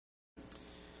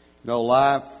No,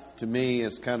 life to me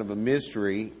is kind of a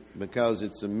mystery because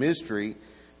it's a mystery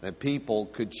that people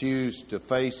could choose to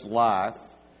face life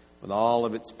with all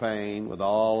of its pain, with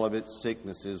all of its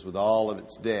sicknesses, with all of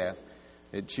its death.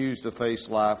 It choose to face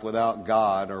life without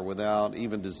God or without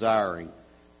even desiring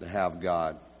to have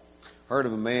God. Heard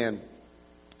of a man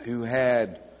who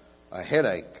had a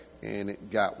headache and it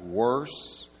got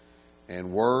worse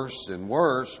and worse and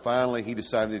worse. Finally, he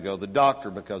decided to go to the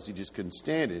doctor because he just couldn't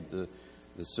stand it, the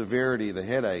severity of the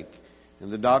headache.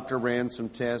 And the doctor ran some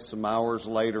tests. Some hours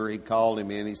later, he called him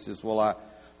in. He says, well,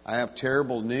 I have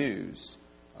terrible news.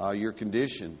 Your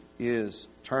condition is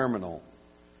terminal.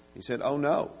 He said, oh,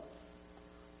 no.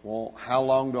 Well, how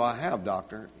long do I have,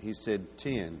 doctor? He said,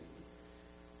 10.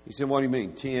 He said, what do you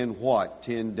mean? 10 what?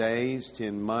 10 days,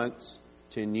 10 months,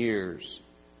 10 years.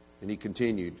 And he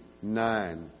continued,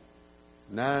 9.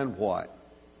 9 what?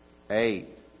 8.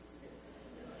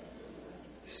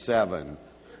 7.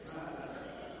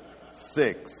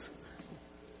 6.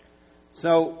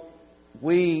 So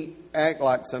we act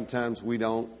like sometimes we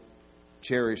don't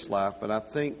cherish life, but I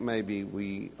think maybe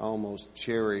we almost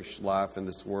cherish life in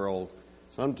this world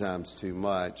sometimes too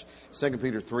much. 2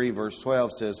 Peter 3 verse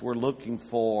 12 says we're looking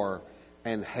for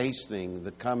and hastening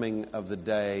the coming of the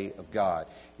day of God.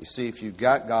 You see, if you've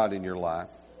got God in your life,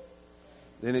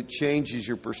 then it changes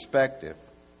your perspective.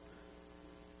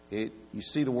 You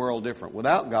see the world different.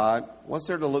 Without God, what's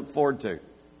there to look forward to?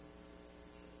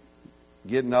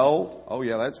 Getting old? Oh,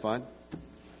 yeah, that's fun.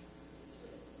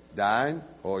 Dying?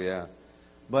 Oh, yeah.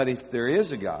 But if there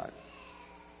is a God,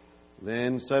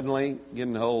 then suddenly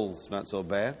getting old is not so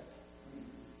bad.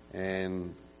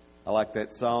 And I like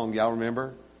that song. Y'all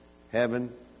remember?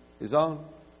 Heaven is on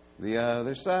the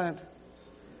other side.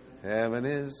 Heaven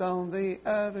is on the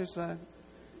other side.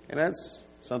 And that's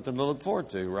something to look forward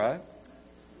to, right?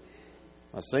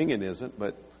 My singing isn't,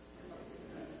 but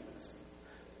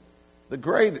the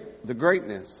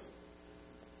greatness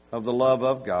of the love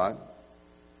of God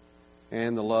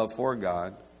and the love for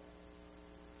God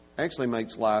actually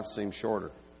makes life seem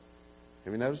shorter.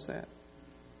 Have you noticed that?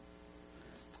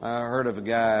 I heard of a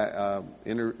guy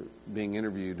being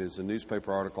interviewed as a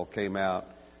newspaper article came out.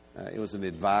 It was an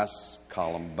advice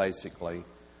column, basically,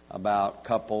 about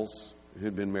couples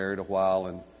who'd been married a while.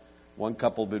 And one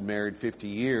couple had been married 50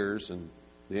 years, and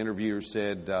the interviewer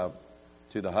said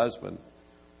to the husband,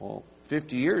 well,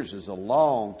 50 years is a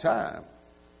long time.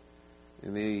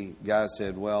 And the guy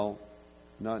said, well,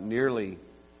 not nearly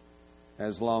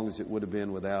as long as it would have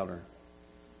been without her.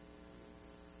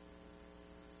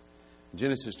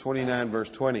 Genesis 29 verse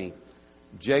 20,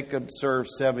 Jacob served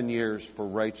 7 years for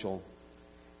Rachel,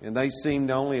 and they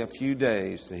seemed only a few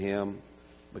days to him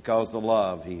because of the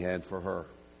love he had for her.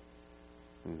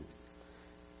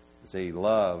 See,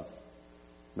 love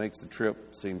makes the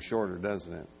trip seem shorter,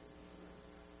 doesn't it?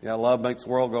 Yeah, love makes the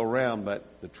world go round, but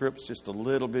the trip's just a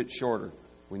little bit shorter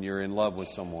when you're in love with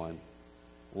someone.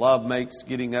 Love makes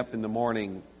getting up in the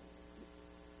morning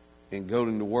and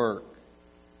going to work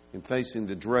and facing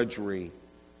the drudgery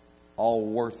all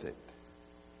worth it.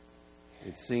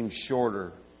 It seems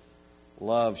shorter.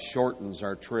 Love shortens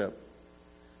our trip.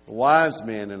 The wise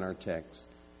men in our text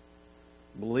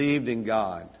believed in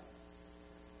God,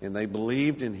 and they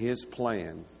believed in His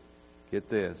plan. Get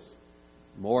this,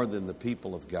 more than the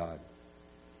people of God.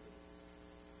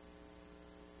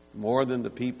 More than the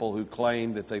people who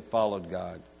claim that they followed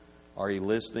God. Are you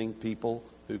listening, people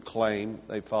who claim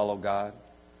they follow God?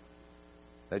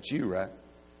 That's you, right?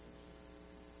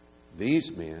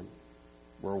 These men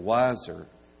were wiser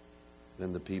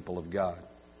than the people of God.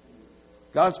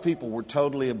 God's people were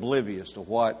totally oblivious to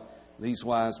what these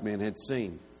wise men had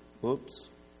seen. Oops.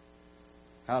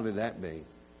 How did that be?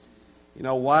 You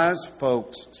know, wise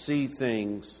folks see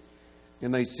things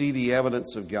and they see the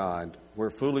evidence of God where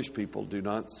foolish people do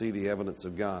not see the evidence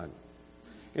of God.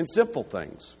 In simple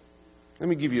things. Let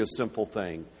me give you a simple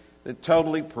thing that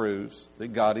totally proves that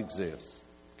God exists.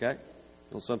 Okay?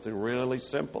 You know, something really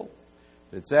simple.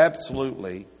 It's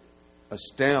absolutely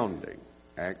astounding,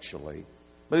 actually.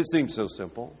 But it seems so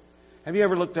simple. Have you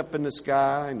ever looked up in the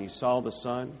sky and you saw the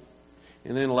sun?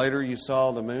 And then later you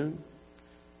saw the moon?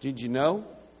 Did you know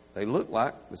they look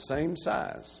like the same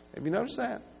size? Have you noticed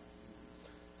that?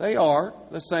 They are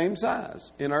the same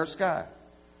size in our sky.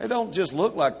 They don't just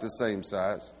look like the same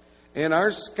size. In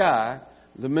our sky,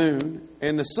 the moon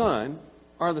and the sun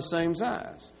are the same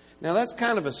size. Now that's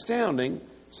kind of astounding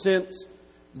since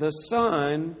the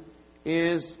sun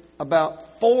is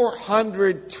about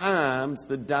 400 times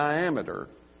the diameter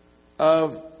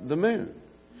of the moon.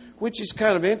 Which is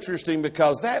kind of interesting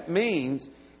because that means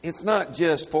it's not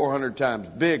just 400 times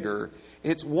bigger.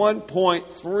 It's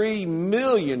 1.3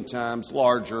 million times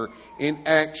larger in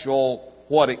actual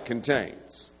what it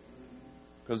contains.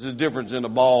 Because there's a difference in a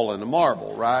ball and a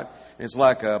marble, right? It's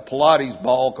like a Pilates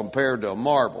ball compared to a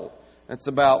marble. That's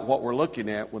about what we're looking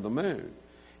at with the moon.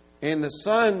 And the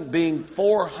sun being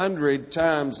 400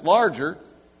 times larger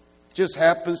just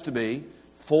happens to be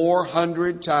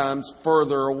 400 times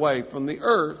further away from the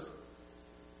earth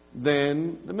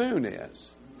than the moon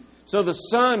is. So the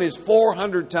sun is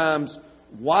 400 times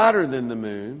wider than the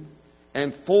moon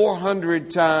and 400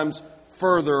 times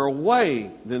further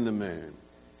away than the moon.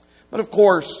 But of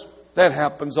course, that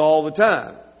happens all the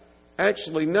time.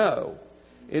 Actually, no.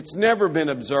 It's never been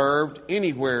observed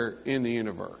anywhere in the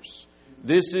universe.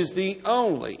 This is the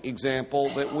only example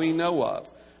that we know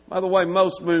of. By the way,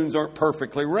 most moons aren't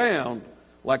perfectly round,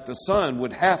 like the sun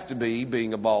would have to be,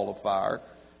 being a ball of fire.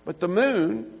 But the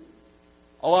moon,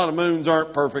 a lot of moons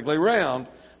aren't perfectly round,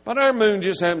 but our moon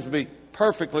just happens to be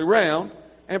perfectly round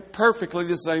and perfectly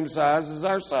the same size as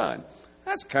our sun.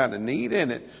 That's kind of neat,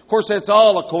 isn't it? Of course, that's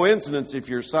all a coincidence if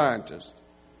you're a scientist.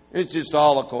 It's just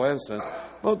all a coincidence.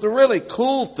 But the really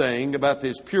cool thing about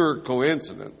this pure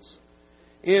coincidence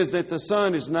is that the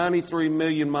sun is 93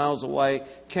 million miles away,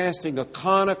 casting a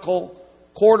conical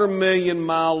 250,000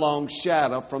 long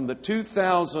shadow from the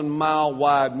 2,000 mile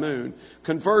wide moon,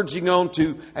 converging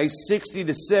onto a 60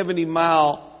 to 70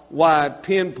 mile wide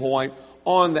pinpoint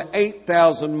on the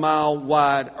 8,000 mile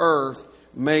wide earth,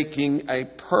 making a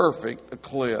perfect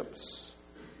eclipse.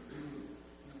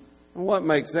 And what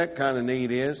makes that kind of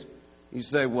neat is, you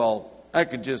say, well,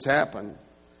 that could just happen.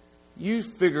 You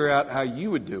figure out how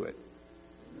you would do it.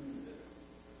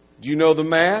 Do you know the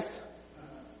math?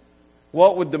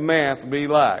 What would the math be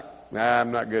like?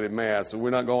 I'm not good at math, so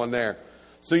we're not going there.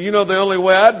 So you know the only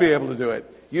way I'd be able to do it.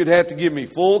 You'd have to give me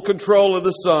full control of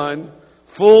the sun,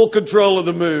 full control of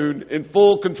the moon, and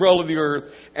full control of the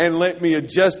earth, and let me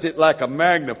adjust it like a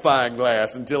magnifying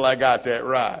glass until I got that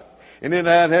right. And then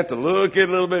I'd have to look at it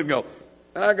a little bit and go,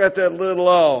 I got that a little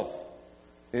off,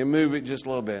 and move it just a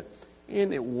little bit.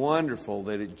 Isn't it wonderful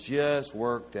that it just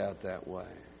worked out that way?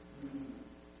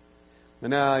 But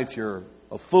now, if you're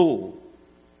a fool,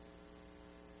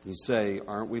 you say,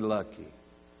 aren't we lucky?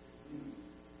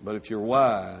 But if you're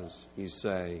wise, you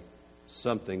say,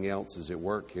 something else is at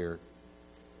work here.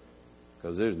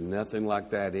 Because there's nothing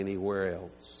like that anywhere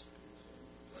else.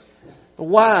 The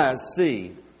wise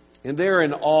see, and they're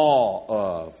in awe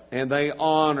of, and they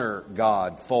honor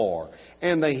God for,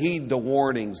 and they heed the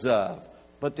warnings of.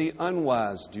 But the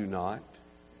unwise do not.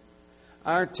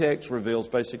 Our text reveals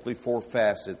basically 4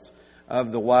 facets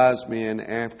of the wise men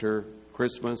after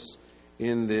Christmas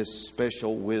in this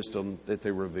special wisdom that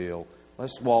they reveal.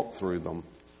 Let's walk through them.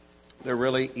 They're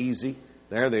really easy.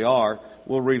 There they are.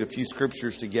 We'll read a few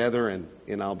scriptures together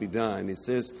and I'll be done. It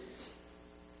says,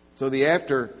 so the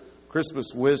after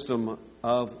Christmas wisdom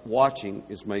of watching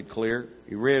is made clear.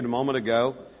 You read a moment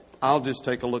ago. I'll just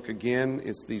take a look again.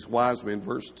 It's these wise men.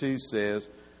 Verse 2 says,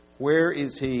 where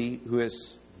is he who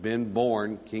has been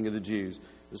born King of the Jews?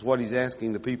 This is what he's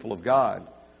asking the people of God.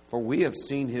 For we have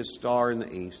seen his star in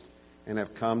the east and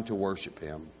have come to worship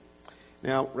him.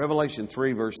 Now, Revelation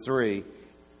 3, verse 3,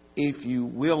 if you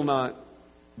will not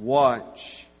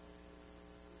watch,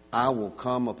 I will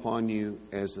come upon you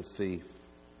as a thief.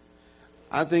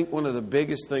 I think one of the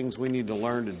biggest things we need to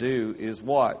learn to do is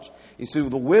watch. You see,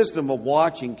 the wisdom of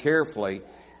watching carefully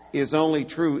is only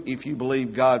true if you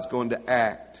believe God's going to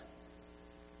act.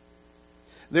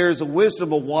 There is a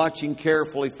wisdom of watching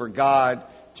carefully for God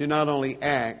to not only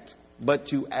act, but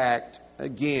to act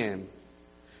again.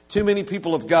 Too many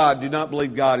people of God do not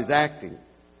believe God is acting.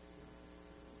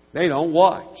 They don't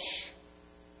watch.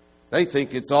 They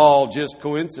think it's all just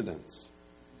coincidence.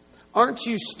 Aren't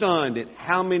you stunned at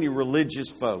how many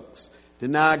religious folks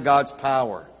deny God's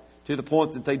power to the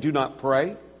point that they do not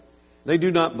pray? They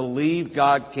do not believe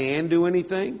God can do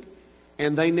anything,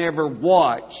 and they never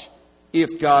watch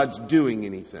if God's doing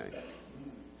anything.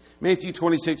 Matthew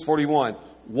 26:41,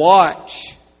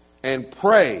 watch and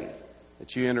pray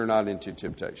that you enter not into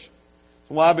temptation.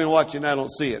 So while I've been watching, I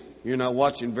don't see it. You're not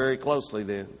watching very closely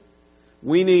then.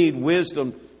 We need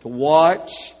wisdom to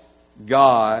watch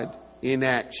God in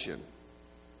action.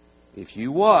 If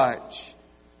you watch,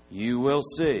 you will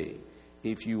see.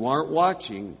 If you aren't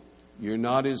watching, you're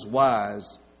not as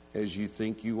wise as you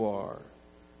think you are.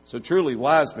 So truly,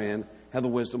 wise men have the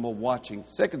wisdom of watching.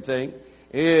 Second thing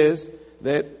is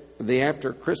that the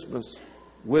after Christmas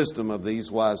wisdom of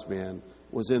these wise men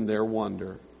was in their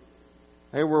wonder.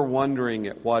 They were wondering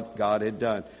at what God had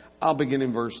done. I'll begin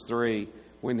in verse 3.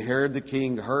 When Herod the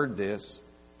king heard this,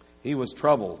 he was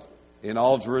troubled, in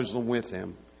all Jerusalem with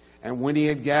him. And when he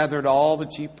had gathered all the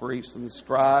chief priests and the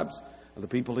scribes of the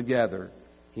people together,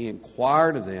 he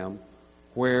inquired of them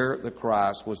where the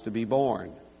Christ was to be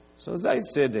born. So they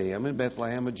said to him, in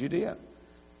Bethlehem of Judea.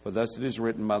 For thus it is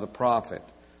written by the prophet,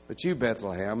 but you,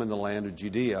 Bethlehem, in the land of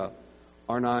Judea,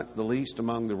 are not the least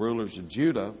among the rulers of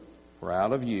Judah, for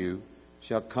out of you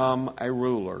shall come a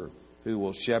ruler who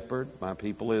will shepherd my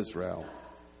people Israel.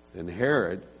 Then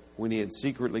Herod, when he had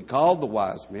secretly called the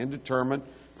wise men, determined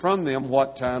from them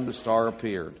what time the star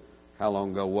appeared. How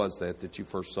long ago was that you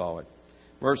first saw it?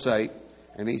 Verse 8,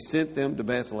 and he sent them to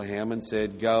Bethlehem and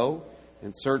said, go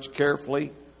and search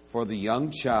carefully for the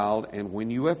young child, and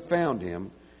when you have found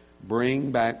him,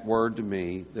 bring back word to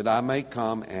me that I may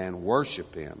come and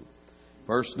worship him.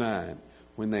 Verse 9,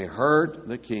 when they heard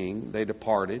the king, they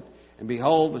departed, and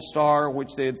behold, the star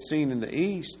which they had seen in the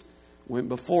east went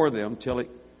before them till it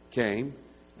came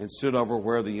and stood over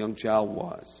where the young child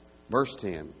was. Verse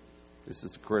 10, this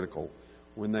is critical.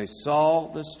 When they saw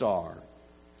the star,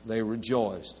 they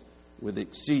rejoiced with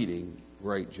exceeding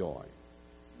great joy.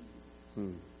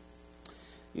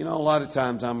 You know, a lot of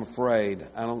times I'm afraid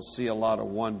I don't see a lot of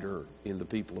wonder in the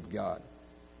people of God.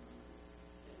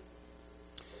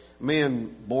 A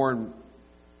man born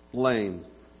lame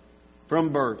from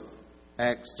birth,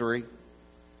 Acts 3.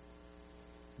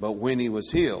 But when he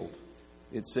was healed,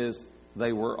 it says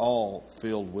they were all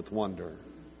filled with wonder.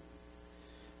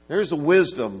 There's a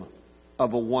wisdom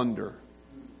of a wonder.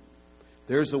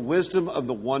 There's a wisdom of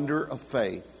the wonder of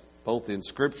faith, both in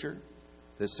Scripture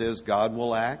that says God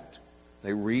will act.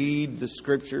 They read the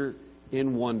Scripture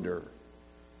in wonder.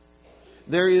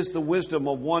 There is the wisdom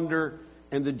of wonder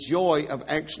and the joy of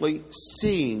actually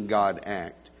seeing God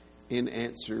act in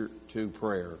answer to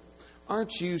prayer.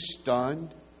 Aren't you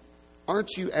stunned?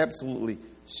 Aren't you absolutely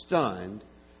stunned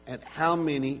at how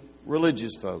many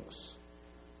religious folks,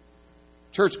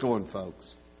 church-going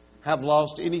folks, have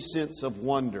lost any sense of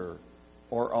wonder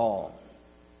or awe?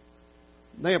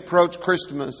 They approach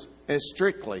Christmas as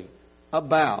strictly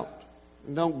about,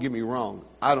 and don't get me wrong,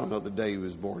 I don't know the day he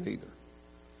was born either,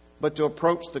 but to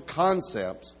approach the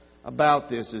concepts about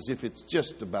this as if it's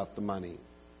just about the money.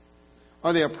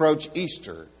 Or they approach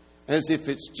Easter as if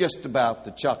it's just about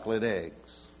the chocolate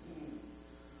eggs.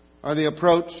 Or they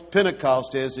approach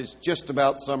Pentecost as it's just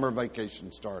about summer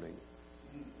vacation starting.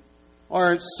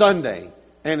 Or it's Sunday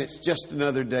and it's just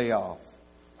another day off.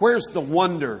 Where's the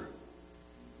wonder?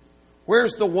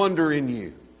 Where's the wonder in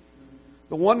you?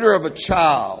 The wonder of a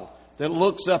child that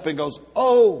looks up and goes,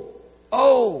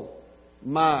 oh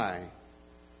my.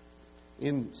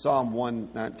 In Psalm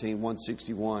 119,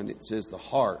 161, it says, the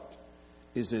heart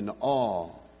is in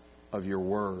awe of your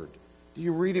word. Do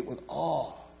you read it with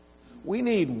awe? We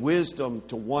need wisdom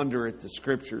to wonder at the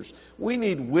Scriptures. We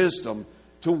need wisdom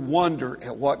to wonder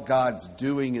at what God's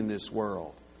doing in this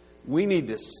world. We need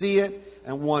to see it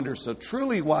and wonder. So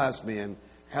truly wise men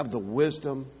have the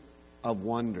wisdom of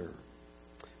wonder.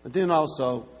 But then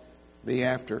also, the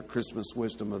after Christmas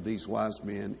wisdom of these wise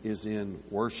men is in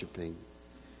worshiping.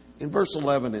 In verse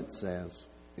 11 it says,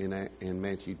 in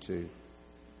Matthew 2,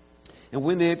 and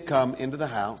when they had come into the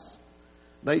house,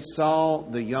 they saw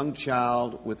the young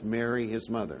child with Mary, his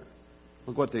mother.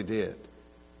 Look what they did.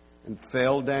 And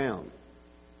fell down.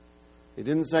 It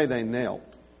didn't say they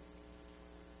knelt.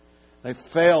 They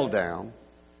fell down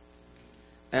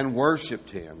and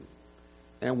worshiped him.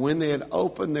 And when they had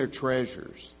opened their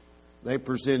treasures, they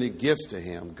presented gifts to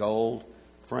him, gold,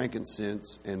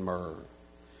 frankincense, and myrrh.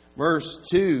 Verse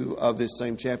 2 of this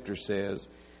same chapter says,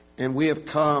 and we have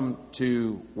come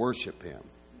to worship him.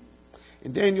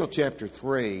 In Daniel chapter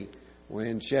 3,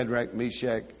 when Shadrach,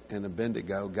 Meshach, and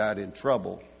Abednego got in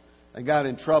trouble, they got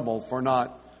in trouble for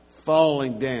not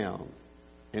falling down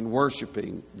and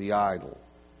worshiping the idol.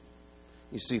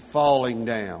 You see, falling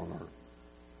down or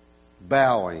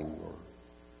bowing or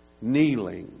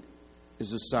kneeling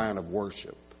is a sign of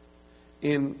worship.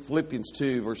 In Philippians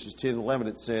 2, verses 10 and 11,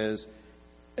 it says,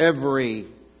 every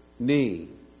knee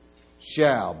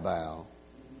shall bow,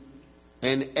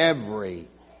 and every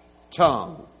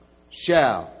tongue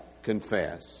shall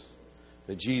confess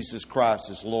that Jesus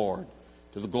Christ is Lord,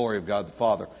 to the glory of God the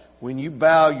Father. When you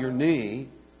bow your knee,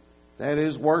 that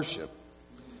is worship.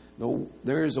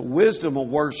 There is a wisdom of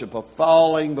worship, of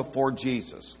falling before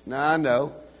Jesus. Now I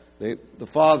know that the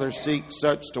Father seeks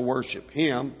such to worship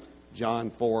him, John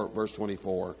 4, verse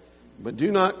 24. But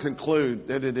do not conclude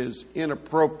that it is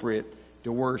inappropriate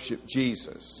to worship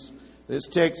Jesus. This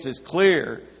text is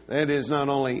clear that it is not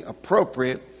only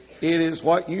appropriate, it is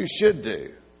what you should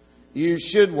do. You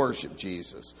should worship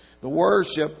Jesus. The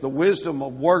worship, the wisdom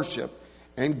of worship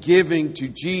and giving to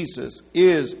Jesus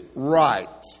is right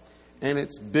and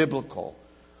it's biblical.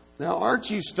 Now, aren't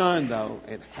you stunned, though,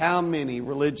 at how many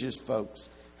religious folks,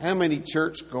 how many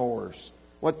churchgoers,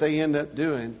 what they end up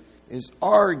doing is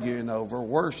arguing over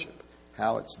worship,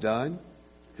 how it's done,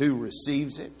 who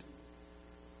receives it.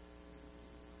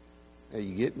 Are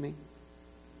you getting me?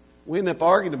 We end up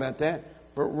arguing about that,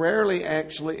 but rarely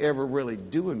actually ever really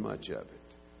doing much of it.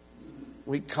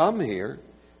 We come here,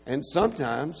 and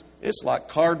sometimes it's like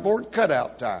cardboard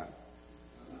cutout time.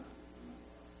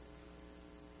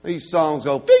 These songs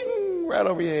go ping right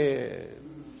over your head.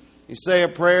 You say a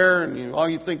prayer, and all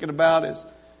you're thinking about is,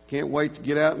 can't wait to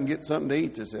get out and get something to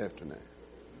eat this afternoon.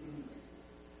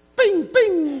 Bing,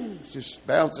 bing. It's just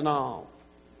bouncing off.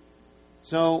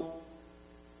 So,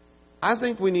 I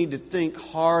think we need to think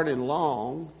hard and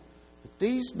long. But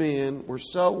these men were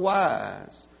so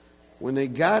wise. When they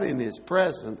got in His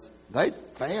presence, they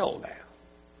fell down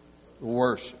to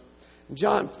worship. In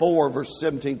John 4, verse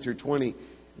 17 through 20,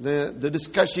 the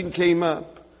discussion came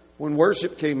up. When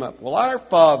worship came up, well, our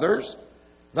fathers,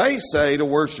 they say to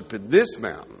worship in this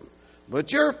mountain.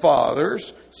 But your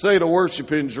fathers say to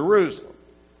worship in Jerusalem.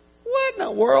 What in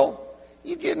the world?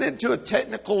 You getting into a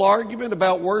technical argument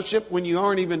about worship when you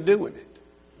aren't even doing it?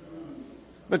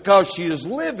 Because she is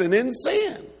living in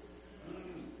sin.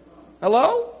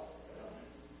 Hello?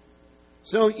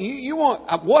 So you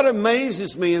want, what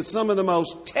amazes me is some of the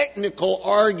most technical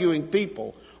arguing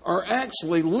people are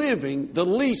actually living the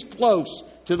least close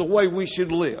to the way we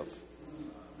should live.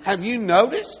 Have you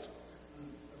noticed?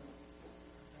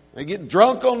 They get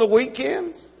drunk on the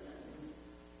weekends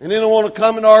and then they want to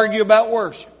come and argue about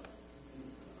worship.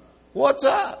 What's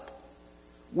up?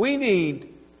 We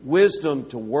need wisdom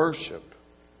to worship,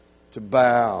 to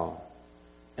bow,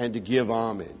 and to give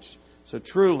homage. So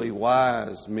truly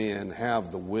wise men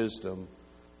have the wisdom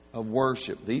of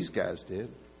worship. These guys did.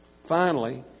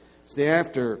 Finally, it's the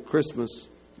after Christmas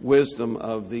wisdom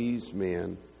of these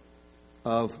men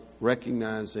of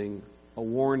recognizing a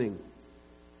warning.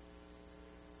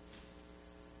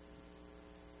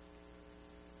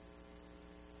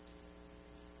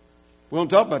 We don't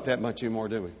talk about that much anymore,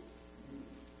 do we?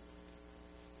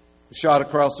 A shot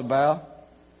across the bow.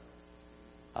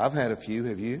 I've had a few.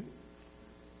 Have you?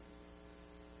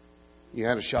 You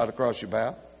had a shot across your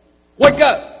bow? Wake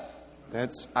up!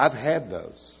 I've had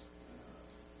those.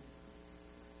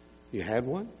 You had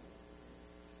one?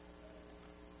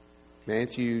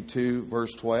 Matthew 2,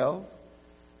 verse 12.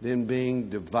 Then being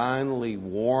divinely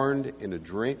warned in a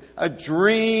dream. A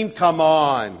dream, come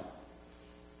on!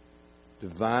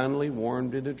 Divinely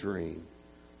warned in a dream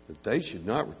that they should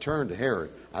not return to Herod.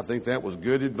 I think that was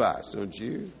good advice, don't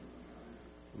you?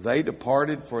 They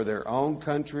departed for their own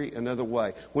country another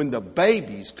way. When the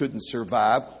babies couldn't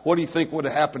survive, what do you think would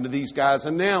have happened to these guys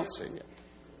announcing it?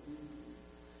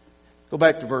 Go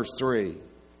back to verse 3.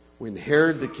 When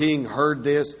Herod the king heard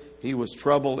this, he was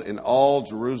troubled, and all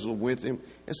Jerusalem with him.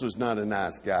 This was not a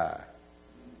nice guy.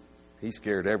 He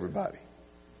scared everybody.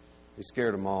 He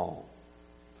scared them all.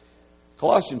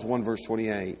 Colossians 1, verse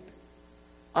 28.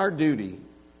 Our duty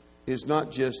is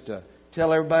not just to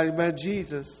tell everybody about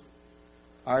Jesus.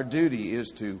 Our duty is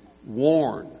to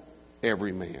warn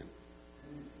every man.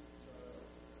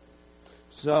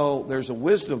 So there's a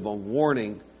wisdom of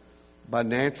warning by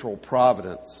natural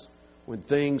providence when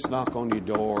things knock on your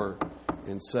door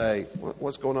and say,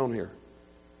 what's going on here?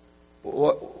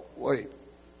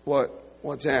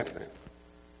 What's happening?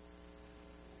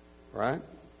 Right?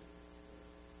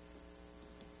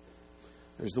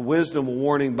 There's the wisdom of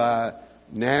warning by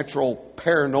natural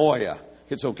paranoia.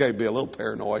 It's okay to be a little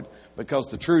paranoid because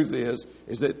the truth is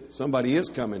that somebody is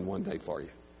coming one day for you.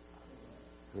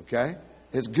 Okay?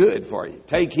 It's good for you.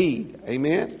 Take heed.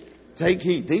 Amen? Take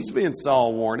heed. These men saw a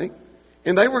warning,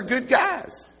 and they were good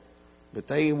guys, but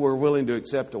they were willing to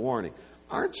accept a warning.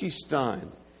 Aren't you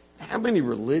stunned? How many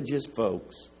religious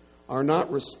folks are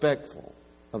not respectful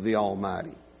of the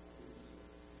Almighty?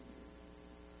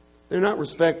 They're not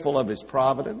respectful of His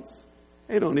providence.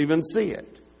 They don't even see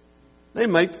it. They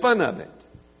make fun of it.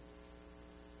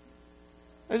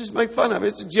 They just make fun of it.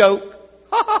 It's a joke.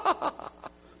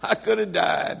 I could have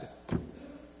died.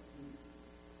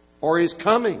 Or He's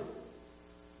coming.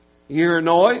 You hear a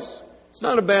noise? It's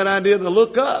not a bad idea to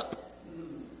look up.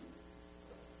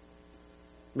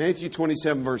 Matthew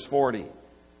 27, verse 40.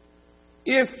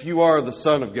 If you are the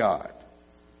Son of God.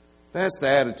 That's the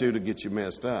attitude that gets you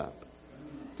messed up.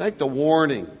 Take the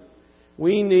warning.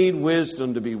 We need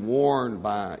wisdom to be warned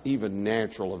by even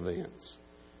natural events.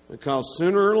 Because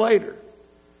sooner or later,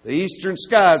 the eastern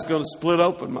sky is going to split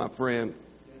open, my friend.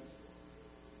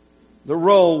 The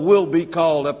roll will be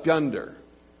called up yonder.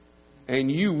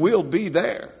 And you will be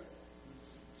there.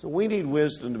 So we need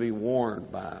wisdom to be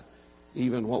warned by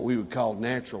even what we would call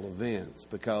natural events,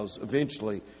 because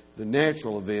eventually the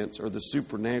natural events are the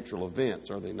supernatural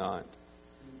events, are they not?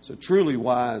 So truly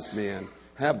wise men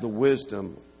have the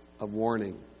wisdom of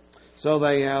warning. So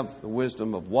they have the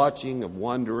wisdom of watching, of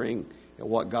wondering at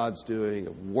what God's doing,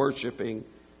 of worshiping,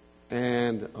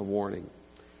 and of warning.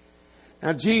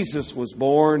 Now Jesus was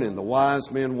born, and the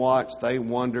wise men watched, they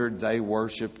wondered, they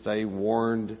worshiped, they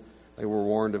warned, they were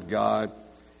warned of God.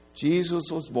 Jesus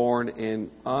was born,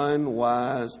 and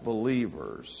unwise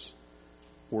believers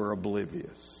were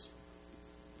oblivious.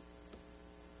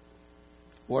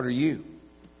 What are you?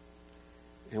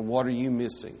 And what are you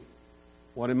missing?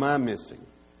 What am I missing?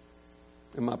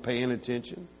 Am I paying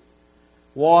attention?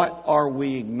 What are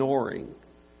we ignoring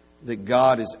that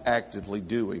God is actively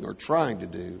doing or trying to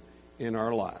do in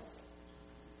our life?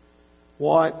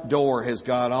 What door has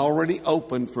God already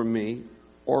opened for me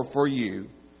or for you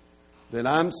that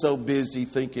I'm so busy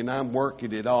thinking I'm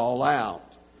working it all out,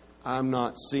 I'm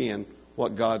not seeing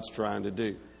what God's trying to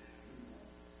do?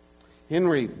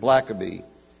 Henry Blackaby,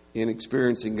 in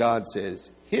Experiencing God,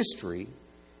 says, history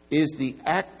is the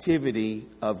activity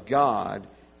of God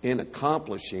in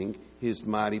accomplishing His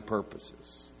mighty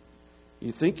purposes.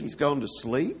 You think He's gone to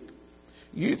sleep?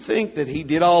 You think that He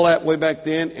did all that way back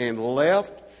then and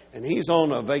left, and He's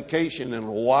on a vacation in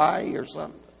Hawaii or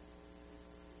something?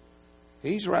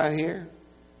 He's right here.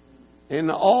 And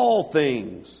all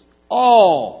things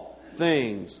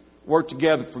work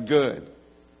together for good.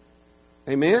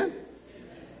 Amen?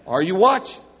 Are you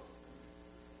watching?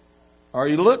 Are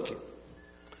you looking?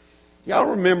 Y'all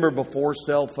remember before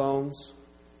cell phones?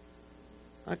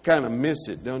 I kind of miss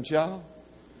it, don't y'all?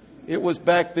 It was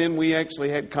back then we actually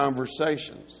had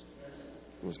conversations.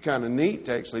 It was kind of neat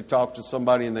to actually talk to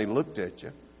somebody and they looked at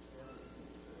you.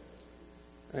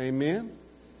 Amen?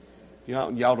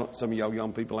 Y'all don't, some of y'all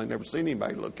young people ain't never seen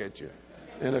anybody look at you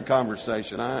in a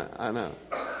conversation. I know.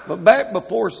 But back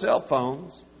before cell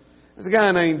phones, there's a guy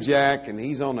named Jack, and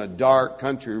he's on a dark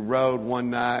country road one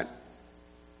night,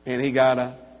 and he got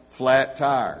a flat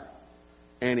tire,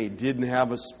 and he didn't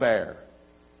have a spare.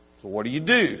 So what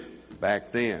do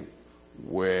back then?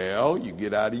 Well, you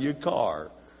get out of your car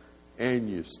and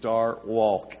you start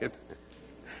walking.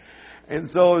 And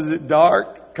so it was a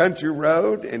dark country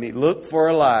road, and he looked for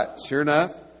a light. Sure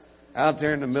enough, out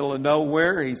there in the middle of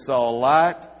nowhere, he saw a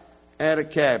light at a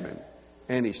cabin,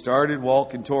 and he started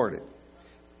walking toward it.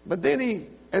 But then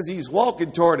as he's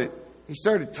walking toward it, he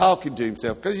started talking to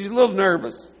himself because he's a little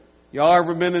nervous. Y'all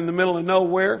ever been in the middle of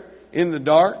nowhere in the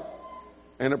dark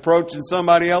and approaching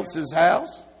somebody else's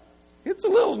house? It's a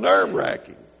little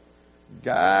nerve-wracking.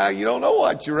 Guy, you don't know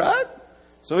what you're right.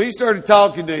 So he started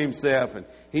talking to himself, and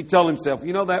he told himself,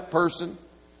 you know, that person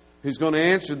who's going to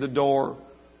answer the door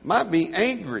might be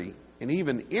angry and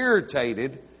even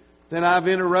irritated that I've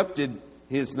interrupted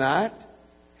his night.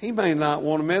 He may not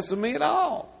want to mess with me at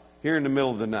all here in the middle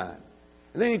of the night.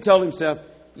 And then he told himself,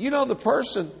 you know, the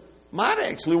person might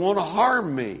actually want to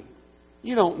harm me.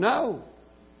 You don't know,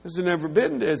 because he's never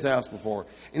been to his house before.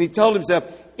 And he told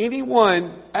himself,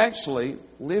 anyone actually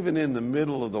living in the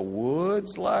middle of the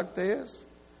woods like this,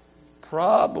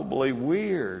 probably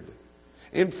weird.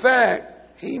 In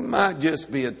fact, he might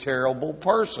just be a terrible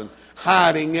person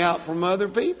hiding out from other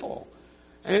people.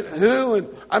 And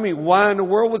why in the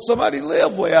world would somebody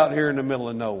live way out here in the middle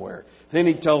of nowhere? Then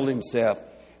he told himself,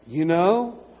 you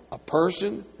know, a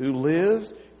person who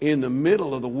lives in the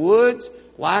middle of the woods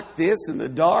like this in the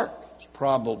dark is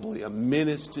probably a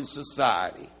menace to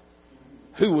society.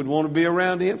 Who would want to be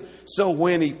around him? So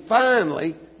when he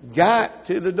finally got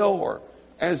to the door,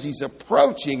 as he's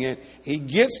approaching it, he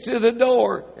gets to the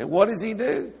door, and what does he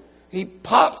do? He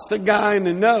pops the guy in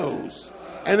the nose,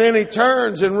 and then he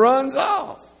turns and runs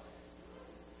off.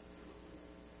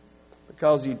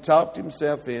 Because he talked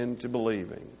himself into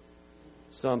believing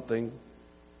something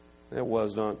that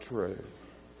was not true.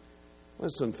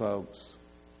 Listen, folks,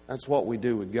 that's what we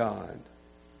do with God.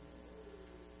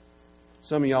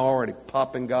 Some of y'all are already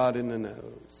popping God in the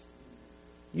nose.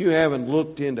 You haven't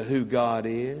looked into who God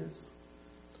is.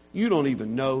 You don't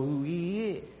even know who He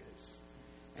is.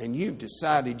 And you've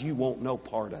decided you want no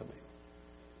part of Him.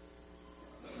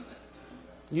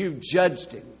 You've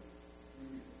judged Him.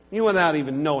 You without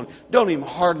even knowing, don't even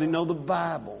hardly know the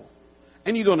Bible.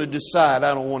 And you're going to decide,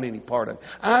 I don't want any part of it.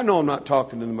 I know I'm not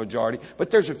talking to the majority,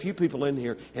 but there's a few people in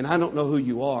here, and I don't know who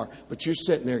you are, but you're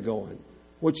sitting there going,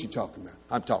 what you talking about?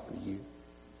 I'm talking to you.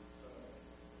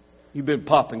 You've been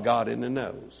popping God in the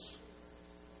nose.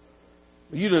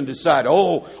 You done decide,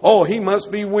 oh, he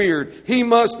must be weird. He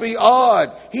must be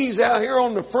odd. He's out here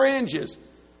on the fringes.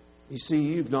 You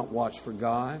see, you've not watched for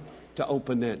God. to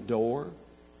open that door.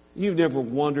 You've never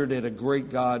wondered at a great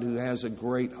God who has a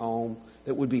great home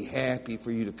that would be happy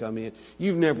for you to come in.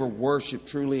 You've never worshiped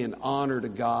truly in honor to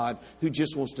God who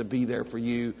just wants to be there for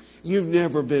you. You've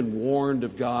never been warned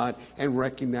of God and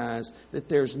recognized that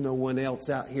there's no one else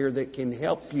out here that can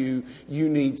help you. You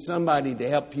need somebody to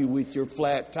help you with your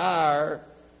flat tire.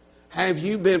 Have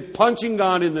you been punching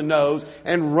God in the nose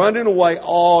and running away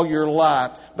all your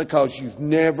life because you've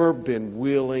never been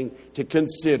willing to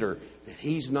consider that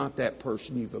He's not that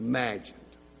person you've imagined?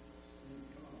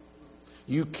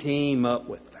 You came up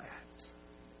with that.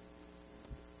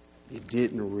 You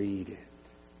didn't read it.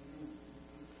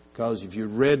 Because if you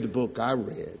read the book I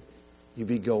read, you'd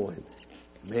be going,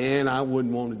 man, I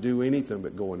wouldn't want to do anything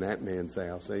but go in that man's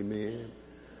house. Amen.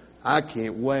 I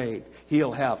can't wait.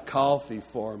 He'll have coffee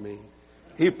for me.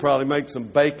 He'll probably make some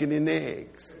bacon and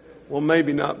eggs. Well,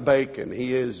 maybe not bacon.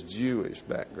 He is Jewish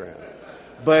background.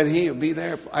 But he'll be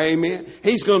there. Amen.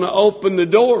 He's going to open the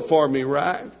door for me,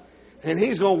 right? And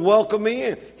He's going to welcome me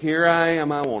in. Here I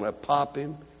am. I want to pop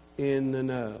Him in the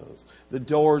nose. The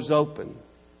door's open.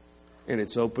 And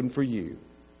it's open for you.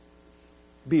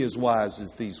 Be as wise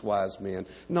as these wise men.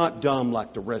 Not dumb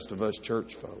like the rest of us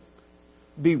church folk.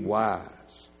 Be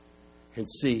wise. And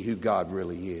see who God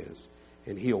really is.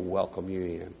 And He'll welcome you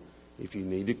in. If you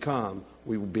need to come,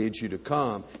 we will bid you to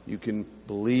come. You can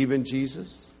believe in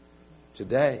Jesus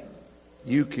today.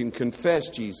 You can confess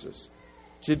Jesus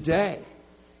today.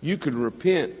 You can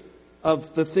repent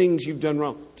of the things you've done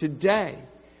wrong today.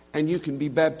 And you can be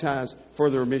baptized for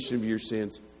the remission of your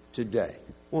sins today.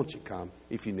 Won't you come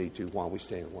if you need to while we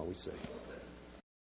stand, while we sing?